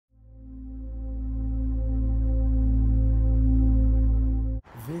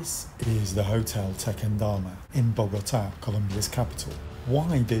This is the Hotel Tequendama in Bogotá, Colombia's capital.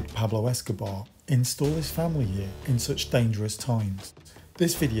 Why did Pablo Escobar install his family here in such dangerous times?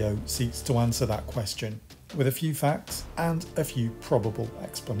 This video seeks to answer that question with a few facts and a few probable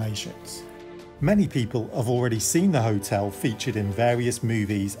explanations. Many people have already seen the hotel featured in various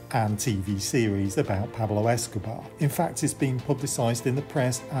movies and TV series about Pablo Escobar. In fact, it's been publicised in the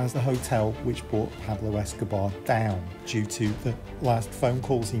press as the hotel which brought Pablo Escobar down due to the last phone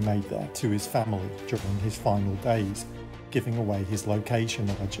calls he made there to his family during his final days, giving away his location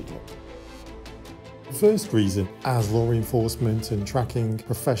allegedly. The first reason, as law enforcement and tracking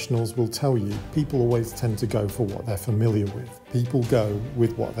professionals will tell you, people always tend to go for what they're familiar with. People go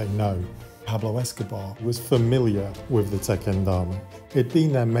with what they know. Pablo Escobar was familiar with the Tequendama. He'd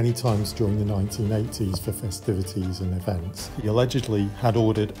been there many times during the 1980s for festivities and events. He allegedly had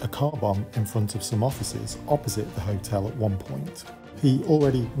ordered a car bomb in front of some offices opposite the hotel at one point. He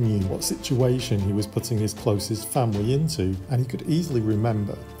already knew what situation he was putting his closest family into, and he could easily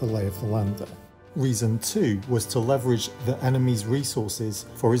remember the lay of the land there. Reason 2 was to leverage the enemy's resources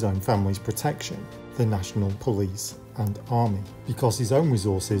for his own family's protection, the national police and army, because his own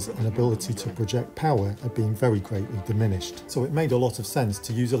resources and ability to project power had been very greatly diminished. So it made a lot of sense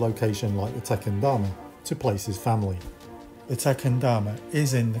to use a location like the Tequendama to place his family. The Tequendama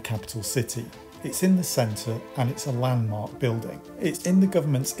is in the capital city. It's in the centre and it's a landmark building. It's in the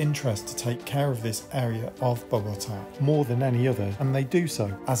government's interest to take care of this area of Bogotá more than any other, and they do so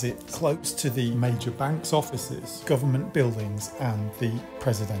as it's close to the major bank's offices, government buildings and the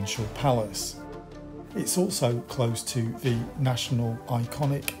presidential palace. It's also close to the national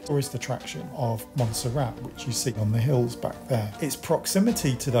iconic tourist attraction of Montserrat, which you see on the hills back there. Its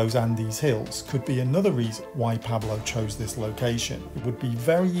proximity to those Andes hills could be another reason why Pablo chose this location. It would be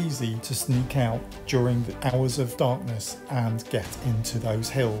very easy to sneak out during the hours of darkness and get into those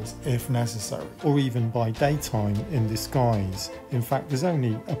hills if necessary, or even by daytime in disguise. In fact, there's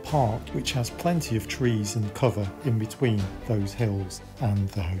only a park which has plenty of trees and cover in between those hills and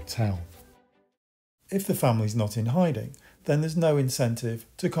the hotel. If the family's not in hiding, then there's no incentive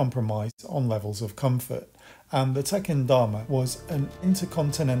to compromise on levels of comfort, and the Tequendama was an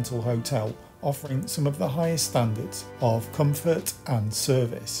intercontinental hotel offering some of the highest standards of comfort and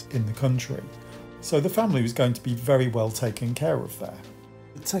service in the country. So the family was going to be very well taken care of there.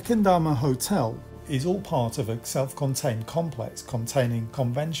 The Tequendama Hotel is all part of a self-contained complex containing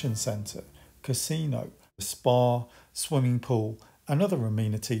convention centre, casino, spa, swimming pool and other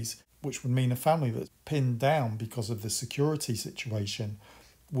amenities, which would mean a family that's pinned down because of the security situation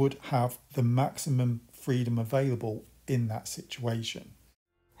would have the maximum freedom available in that situation.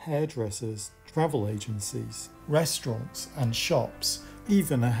 Hairdressers, travel agencies, restaurants and shops,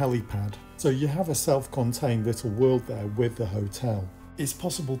 even a helipad. So you have a self-contained little world there with the hotel. It's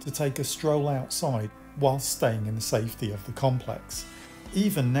possible to take a stroll outside whilst staying in the safety of the complex.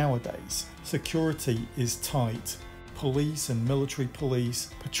 Even nowadays, security is tight. Police and military police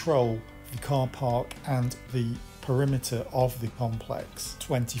patrol the car park and the perimeter of the complex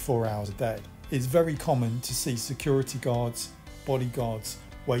 24 hours a day. It's very common to see security guards, bodyguards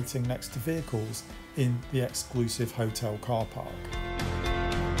waiting next to vehicles in the exclusive hotel car park.